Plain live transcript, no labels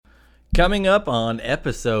Coming up on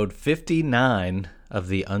episode 59 of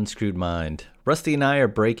The Unscrewed Mind, Rusty and I are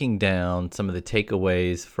breaking down some of the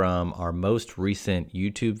takeaways from our most recent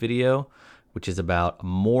YouTube video, which is about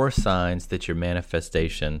more signs that your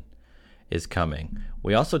manifestation is coming.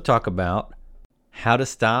 We also talk about how to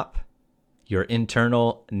stop your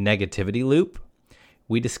internal negativity loop.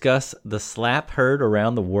 We discuss the slap heard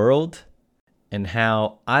around the world and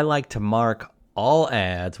how I like to mark all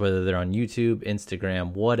ads, whether they're on YouTube,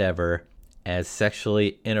 Instagram, whatever, as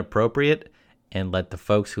sexually inappropriate and let the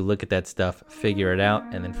folks who look at that stuff figure it out.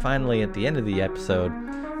 And then finally, at the end of the episode,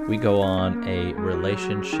 we go on a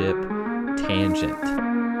relationship tangent.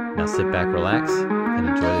 Now sit back, relax, and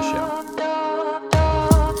enjoy the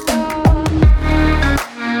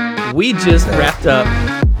show. We just wrapped up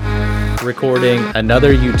recording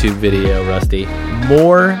another YouTube video, Rusty.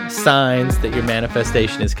 More signs that your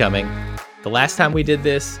manifestation is coming. The last time we did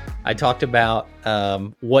this, I talked about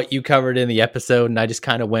what you covered in the episode, and I just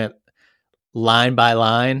kind of went line by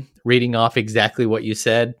line, reading off exactly what you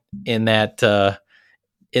said in that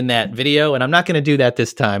video. And I'm not going to do that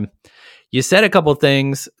this time. You said a couple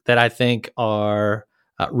things that I think are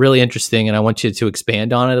really interesting, and I want you to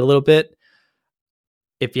expand on it a little bit.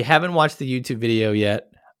 If you haven't watched the YouTube video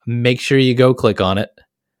yet, make sure you go click on it.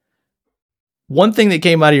 One thing that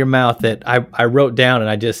came out of your mouth that I wrote down,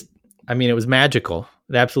 and it was magical.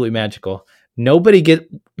 Absolutely magical. Nobody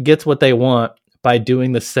gets what they want by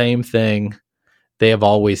doing the same thing they have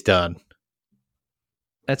always done.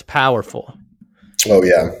 That's powerful. Oh,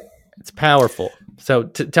 yeah. It's powerful. So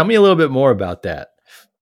tell me a little bit more about that.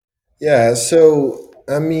 Yeah. So,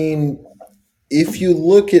 if you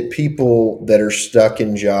look at people that are stuck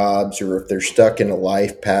in jobs or if they're stuck in a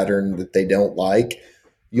life pattern that they don't like,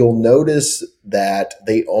 you'll notice that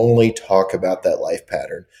they only talk about that life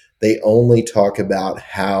pattern. They only talk about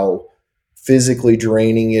how physically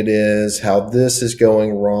draining it is, how this is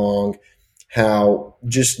going wrong, how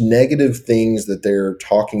just negative things that they're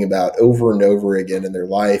talking about over and over again in their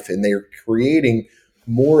life. And they're creating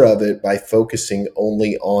more of it by focusing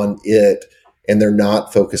only on it, and they're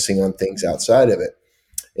not focusing on things outside of it.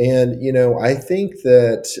 And, I think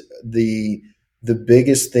that the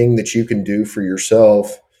biggest thing that you can do for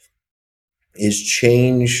yourself is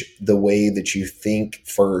change the way that you think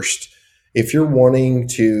first. If you're wanting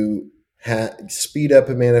to speed up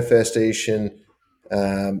a manifestation,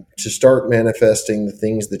 to start manifesting the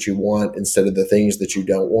things that you want instead of the things that you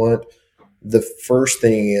don't want, the first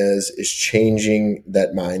thing is changing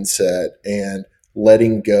that mindset and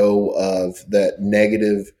letting go of that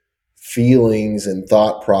negative feelings and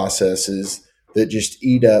thought processes that just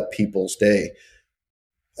eat up people's day.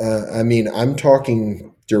 I'm talking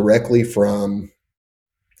directly from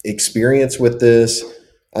experience with this.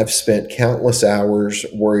 I've spent countless hours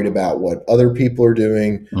worried about what other people are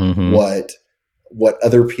doing, what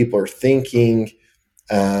other people are thinking,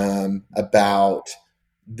 about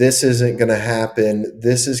this isn't going to happen.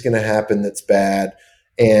 This is going to happen. That's bad.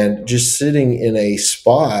 And just sitting in a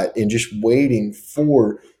spot and just waiting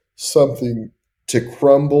for something to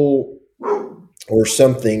crumble or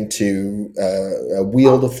something to a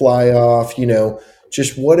wheel to fly off,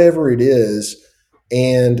 just whatever it is.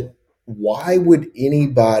 And why would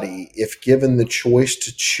anybody, if given the choice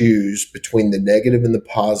to choose between the negative and the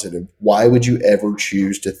positive, why would you ever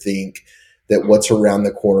choose to think that what's around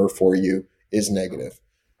the corner for you is negative?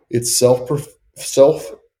 It's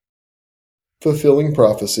self-fulfilling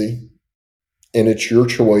prophecy, and it's your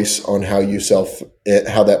choice on how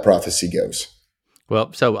that prophecy goes.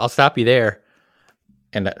 Well, so I'll stop you there.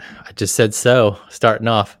 And I just said so, starting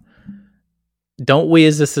off. Don't we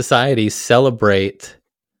as a society celebrate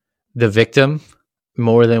the victim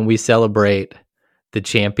more than we celebrate the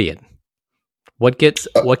champion? What gets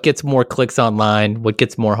more clicks online? What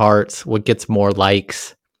gets more hearts? What gets more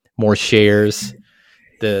likes, more shares?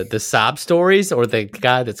 The sob stories or the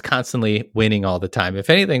guy that's constantly winning all the time? If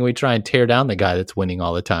anything, we try and tear down the guy that's winning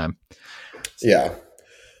all the time. Yeah.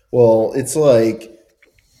 Well, it's like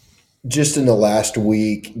just in the last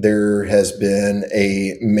week, there has been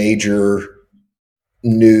a major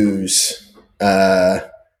news I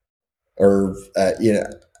don't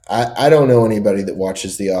know anybody that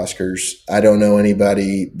watches the Oscars. I don't know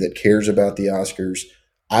anybody that cares about the Oscars.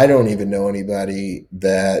 I don't even know anybody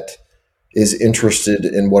that is interested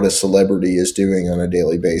in what a celebrity is doing on a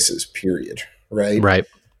daily basis, period. Right? Right.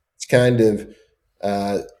 It's kind of,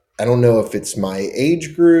 I don't know if it's my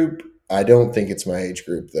age group. I don't think it's my age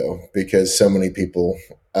group, though, because so many people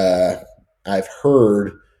I've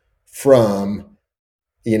heard from,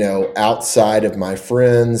 outside of my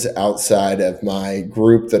friends, outside of my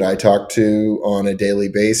group that I talk to on a daily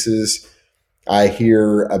basis, I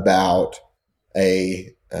hear about a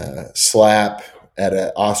slap at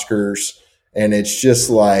an Oscars, and it's just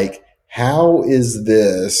like, how is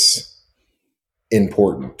this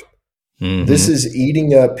important? Mm-hmm. This is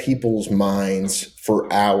eating up people's minds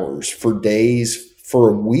for hours, for days,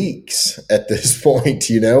 for weeks at this point.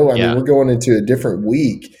 I mean, we're going into a different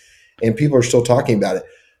week, and people are still talking about it.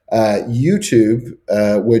 YouTube,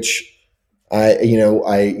 which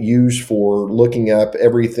I use for looking up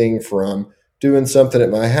everything from doing something at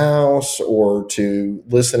my house or to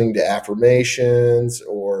listening to affirmations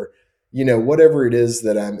or, whatever it is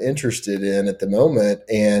that I'm interested in at the moment.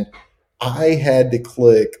 And I had to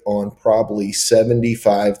click on probably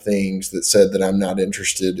 75 things that said that I'm not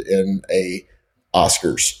interested in a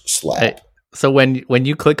Oscars slap. So when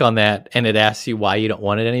you click on that and it asks you why you don't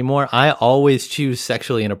want it anymore, I always choose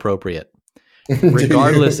sexually inappropriate,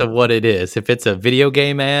 regardless of what it is. If it's a video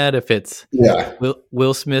game ad, if it's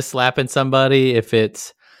Will Smith slapping somebody, if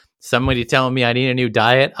it's somebody telling me I need a new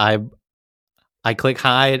diet, I click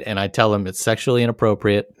hide and I tell them it's sexually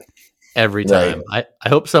inappropriate every time. Right. I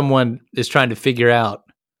hope someone is trying to figure out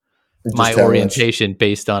my orientation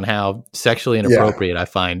based on how sexually inappropriate I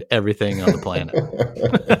find everything on the planet.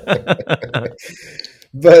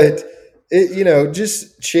 But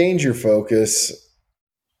just change your focus.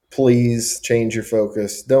 Please change your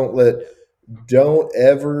focus. Don't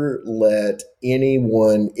ever let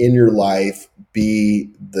anyone in your life be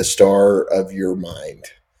the star of your mind.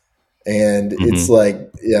 And it's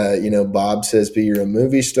like, Bob says, be your own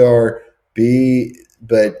movie star,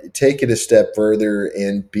 but take it a step further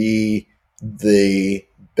and be the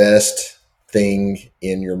best thing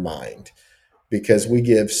in your mind, because we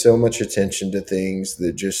give so much attention to things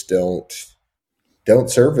that just don't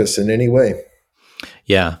serve us in any way.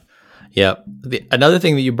 Yeah. Yeah. Another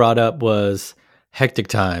thing that you brought up was hectic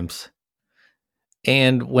times.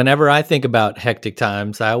 And whenever I think about hectic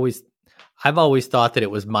times, I've always thought that it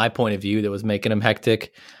was my point of view that was making them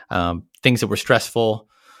hectic. Things that were stressful,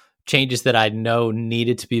 changes that I know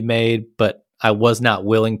needed to be made, but I was not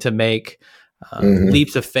willing to make,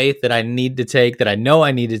 leaps of faith that I need to take, that I know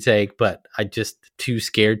I need to take, but I just too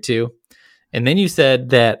scared to. And then you said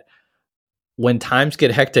that when times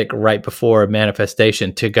get hectic right before a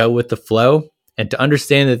manifestation, to go with the flow and to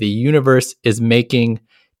understand that the universe is making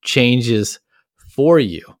changes for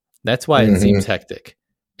you. That's why it seems hectic.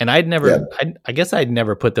 And I guess I'd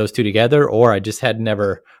never put those two together, or I just had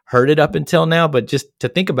never heard it up until now. But just to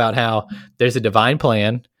think about how there's a divine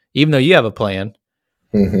plan, even though you have a plan,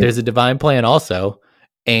 there's a divine plan also.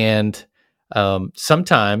 And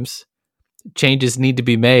sometimes changes need to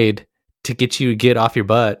be made to get you to get off your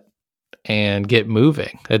butt and get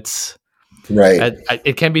moving. It's right.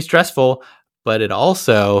 It can be stressful, but it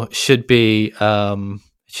also should be,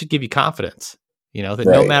 should give you confidence, that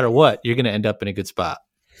no matter what, you're going to end up in a good spot.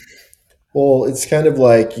 Well, it's kind of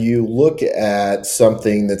like you look at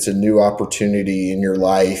something that's a new opportunity in your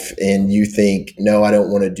life and you think, no, I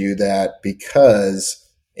don't want to do that because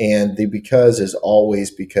is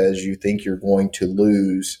always because you think you're going to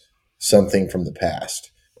lose something from the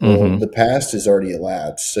past. Well, the past is already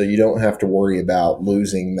elapsed, so you don't have to worry about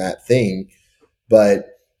losing that thing. But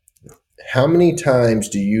how many times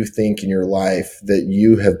do you think in your life that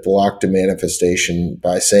you have blocked a manifestation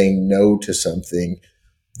by saying no to something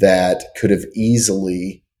that could have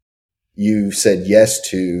easily you said yes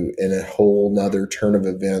to, and a whole nother turn of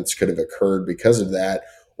events could have occurred because of that?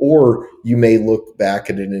 Or you may look back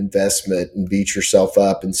at an investment and beat yourself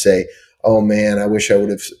up and say, oh man, I wish I would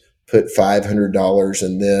have put $500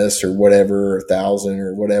 in this or whatever, or $1,000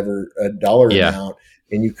 or whatever, a dollar amount.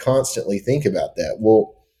 And you constantly think about that.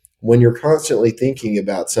 Well, when you're constantly thinking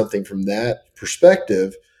about something from that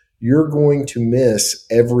perspective, you're going to miss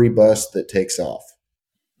every bus that takes off.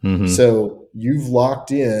 So you've locked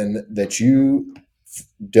in that you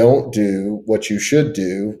don't do what you should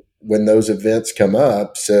do when those events come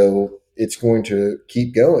up. So it's going to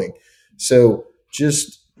keep going. So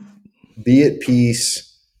just be at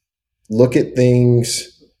peace, look at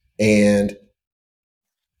things, and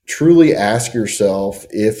truly ask yourself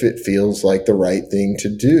if it feels like the right thing to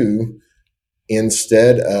do,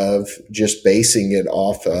 instead of just basing it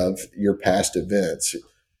off of your past events.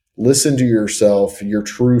 Listen to yourself, your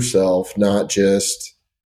true self, not just,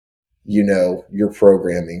 your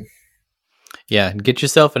programming. Yeah. Get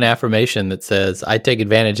yourself an affirmation that says, I take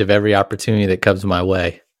advantage of every opportunity that comes my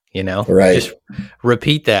way, Right. Just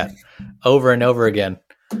repeat that over and over again.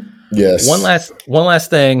 Yes. One last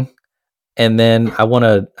thing. And then I want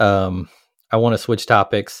to switch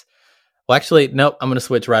topics. Well, actually, nope. I'm going to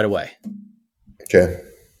switch right away. Okay.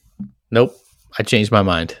 Nope. I changed my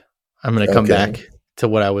mind. I'm going to come back to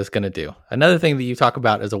what I was going to do. Another thing that you talk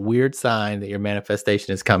about as a weird sign that your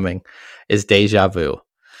manifestation is coming is deja vu.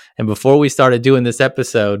 And before we started doing this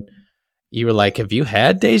episode, you were like, have you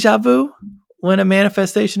had deja vu when a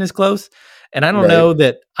manifestation is close? And I don't know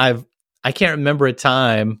that I can't remember a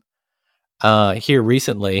time here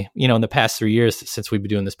recently, in the past 3 years since we've been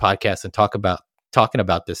doing this podcast and talking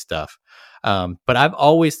about this stuff. But I've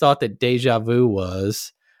always thought that deja vu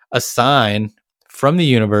was a sign from the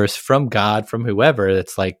universe, from God, from whoever.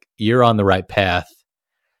 It's like you're on the right path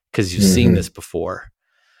because you've seen this before.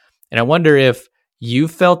 And I wonder if you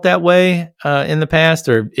felt that way in the past,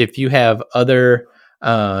 or if you have other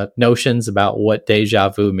notions about what deja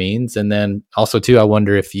vu means. And then also too, I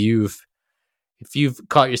wonder if you've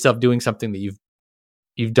caught yourself doing something that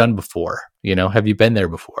you've done before. Have you been there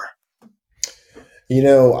before?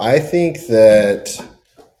 I think that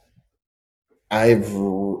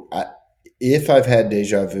if I've had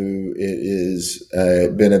deja vu, it is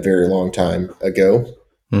been a very long time ago.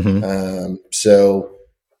 So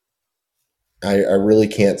I really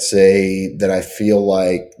can't say that I feel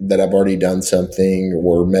like that I've already done something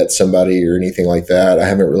or met somebody or anything like that. I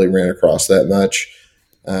haven't really ran across that much.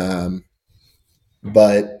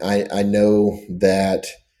 But I know that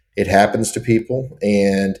it happens to people,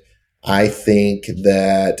 and I think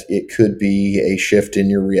that it could be a shift in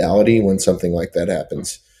your reality when something like that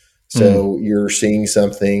happens. So you're seeing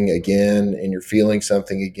something again and you're feeling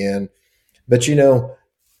something again. But,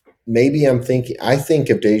 maybe I think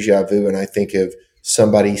of deja vu and I think of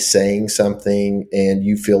somebody saying something and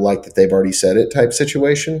you feel like that they've already said it type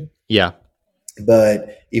situation. Yeah.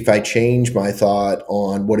 But if I change my thought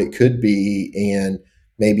on what it could be and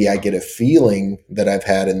maybe I get a feeling that I've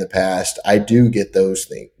had in the past, I do get those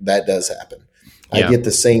things. That does happen. Yeah. I get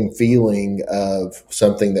the same feeling of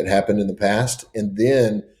something that happened in the past. And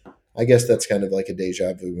then I guess that's kind of like a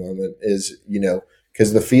deja vu moment is,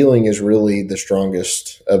 because the feeling is really the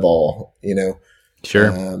strongest of all,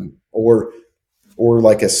 Sure. Or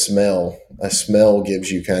like a smell gives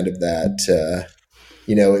you kind of that,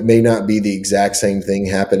 it may not be the exact same thing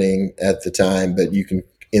happening at the time, but you can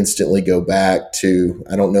instantly go back to,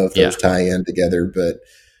 I don't know if those tie in together, but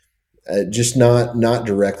just not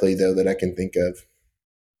directly though that I can think of.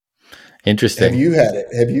 Interesting. Have you had it?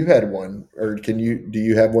 Have you had one, or do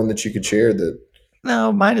you have one that you could share that?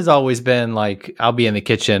 No, mine has always been like, I'll be in the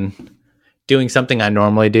kitchen doing something I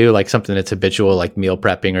normally do, like something that's habitual, like meal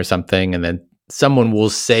prepping or something. And then someone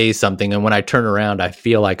will say something. And when I turn around, I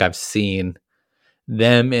feel like I've seen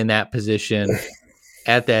them in that position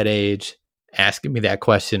at that age, asking me that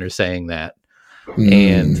question or saying that.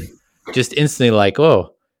 And just instantly like,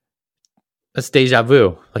 oh, that's deja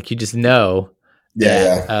vu. Like you just know.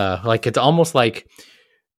 Like it's almost like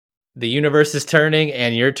the universe is turning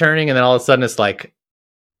and you're turning, and then all of a sudden it's like,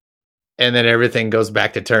 and then everything goes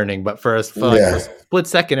back to turning. But for a split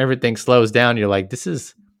second, everything slows down. You're like,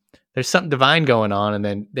 there's something divine going on,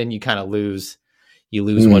 and then you kind of lose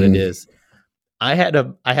what it is. I had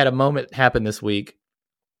a moment happen this week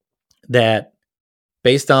that,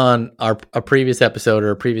 based on a previous episode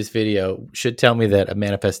or a previous video, should tell me that a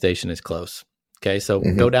manifestation is close. Okay, so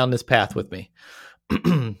go down this path with me.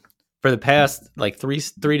 For the past like 3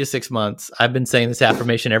 to 6 months, I've been saying this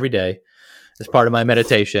affirmation every day as part of my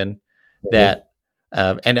meditation. That,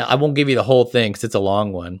 and I won't give you the whole thing because it's a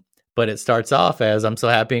long one, but it starts off as, I'm so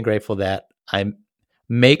happy and grateful that I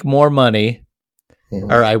make more money,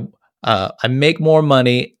 or I make more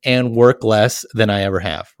money and work less than I ever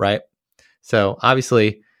have. Right. So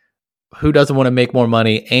obviously, who doesn't want to make more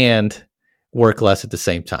money and work less at the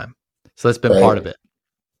same time? So that's been part of it.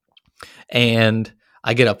 And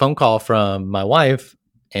I get a phone call from my wife,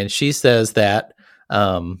 and she says that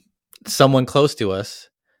someone close to us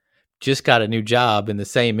just got a new job in the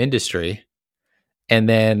same industry. And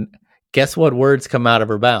then guess what words come out of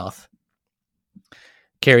her mouth?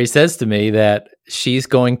 Carrie says to me that she's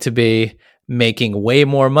going to be making way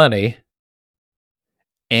more money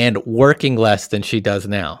and working less than she does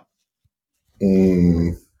now.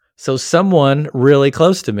 So someone really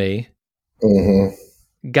close to me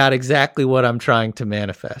got exactly what I'm trying to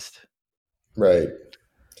manifest. Right.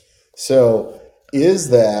 So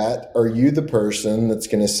are you the person that's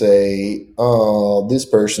going to say, oh, this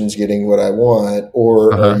person's getting what I want?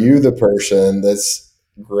 Or are you the person that's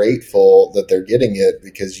grateful that they're getting it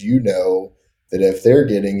because you know that if they're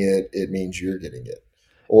getting it, it means you're getting it?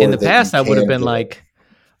 Or in the past, I would have been like,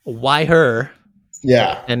 why her?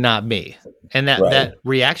 Yeah. And not me. And that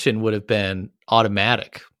reaction would have been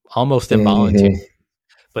automatic, almost involuntary.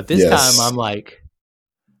 But this time I'm like,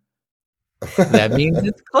 that means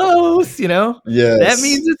it's close, Yes. That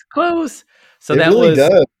means it's close. So that really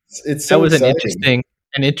does. It's so that was exciting. an interesting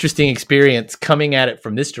an interesting experience coming at it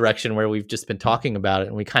from this direction where we've just been talking about it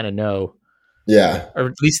and we kind of know, Yeah. or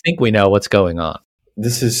at least think we know what's going on.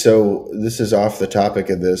 This is off the topic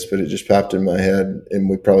of this, but it just popped in my head, and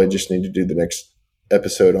we probably just need to do the next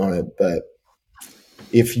episode on it. But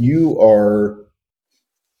if you are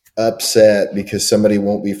upset because somebody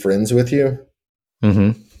won't be friends with you,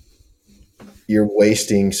 Mm-hmm. you're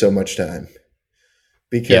wasting so much time.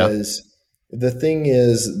 Because the thing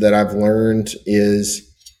is that I've learned is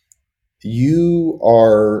you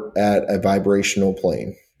are at a vibrational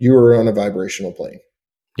plane. You are on a vibrational plane.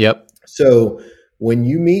 Yep. So when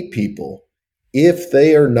you meet people, if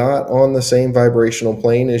they are not on the same vibrational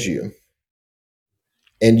plane as you,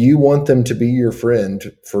 and you want them to be your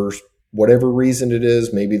friend for whatever reason it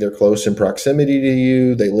is, maybe they're close in proximity to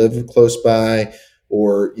you, they live close by,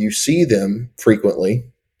 or you see them frequently,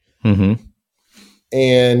 Mm-hmm.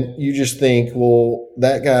 and you just think, well,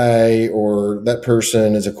 that guy or that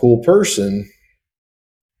person is a cool person,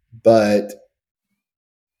 but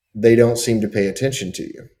they don't seem to pay attention to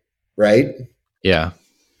you, right? Yeah.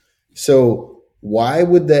 So why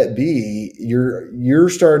would that be? You're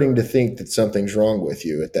starting to think that something's wrong with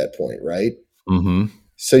you at that point, right? Mm-hmm.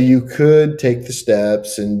 So you could take the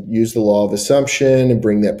steps and use the law of assumption and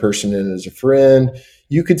bring that person in as a friend.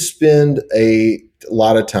 You could spend a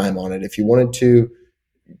lot of time on it if you wanted to,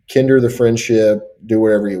 kinder the friendship, do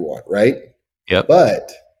whatever you want, right? Yep.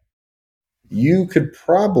 But you could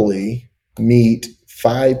probably meet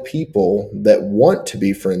 5 people that want to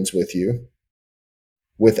be friends with you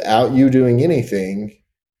without you doing anything,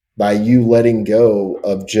 by you letting go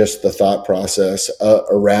of just the thought process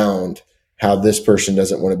around how this person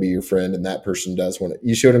doesn't want to be your friend and that person does want to.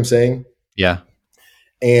 You see what I'm saying? Yeah.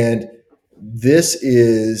 And this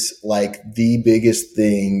is like the biggest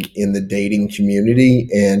thing in the dating community,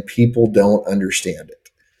 and people don't understand it.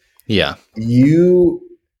 Yeah.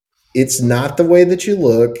 It's not the way that you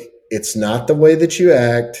look. It's not the way that you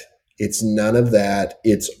act. It's none of that.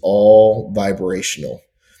 It's all vibrational.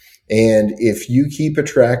 And if you keep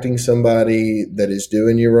attracting somebody that is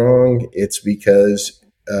doing you wrong, it's because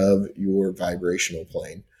of your vibrational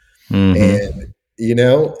plane. Mm-hmm. And,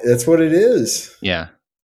 that's what it is. Yeah.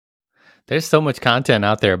 There's so much content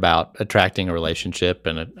out there about attracting a relationship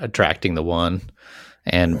and attracting the one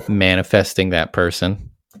and manifesting that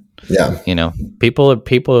person. Yeah. People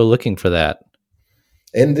are looking for that.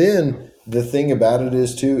 And then the thing about it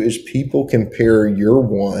is people compare your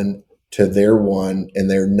one to their one,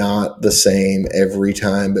 and they're not the same every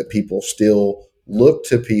time, but people still look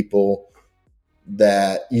to people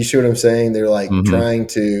that, you see what I'm saying? They're like trying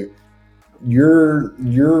to, you're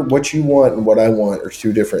what you want and what I want are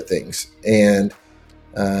 2 different things. And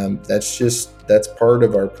that's part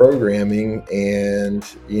of our programming. And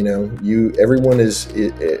everyone is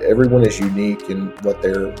unique in what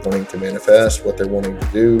they're wanting to manifest, what they're wanting to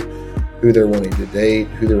do, who they're wanting to date,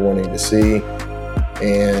 who they're wanting to see.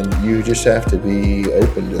 And you just have to be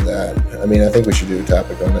open to that. I mean, I think we should do a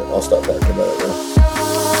topic on it. I'll stop talking about it now.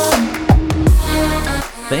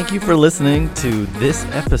 Thank you for listening to this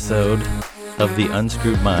episode of The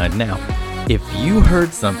Unscrewed Mind. Now, if you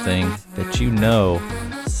heard something that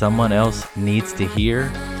someone else needs to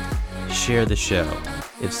hear, share the show.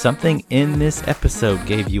 If something in this episode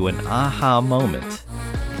gave you an aha moment,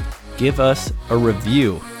 give us a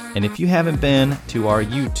review. And if you haven't been to our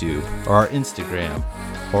YouTube or our Instagram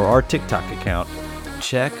or our TikTok account,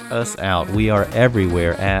 check us out. We are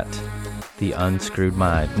everywhere at The Unscrewed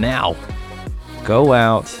Mind. Now, go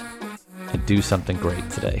out and do something great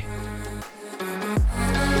today.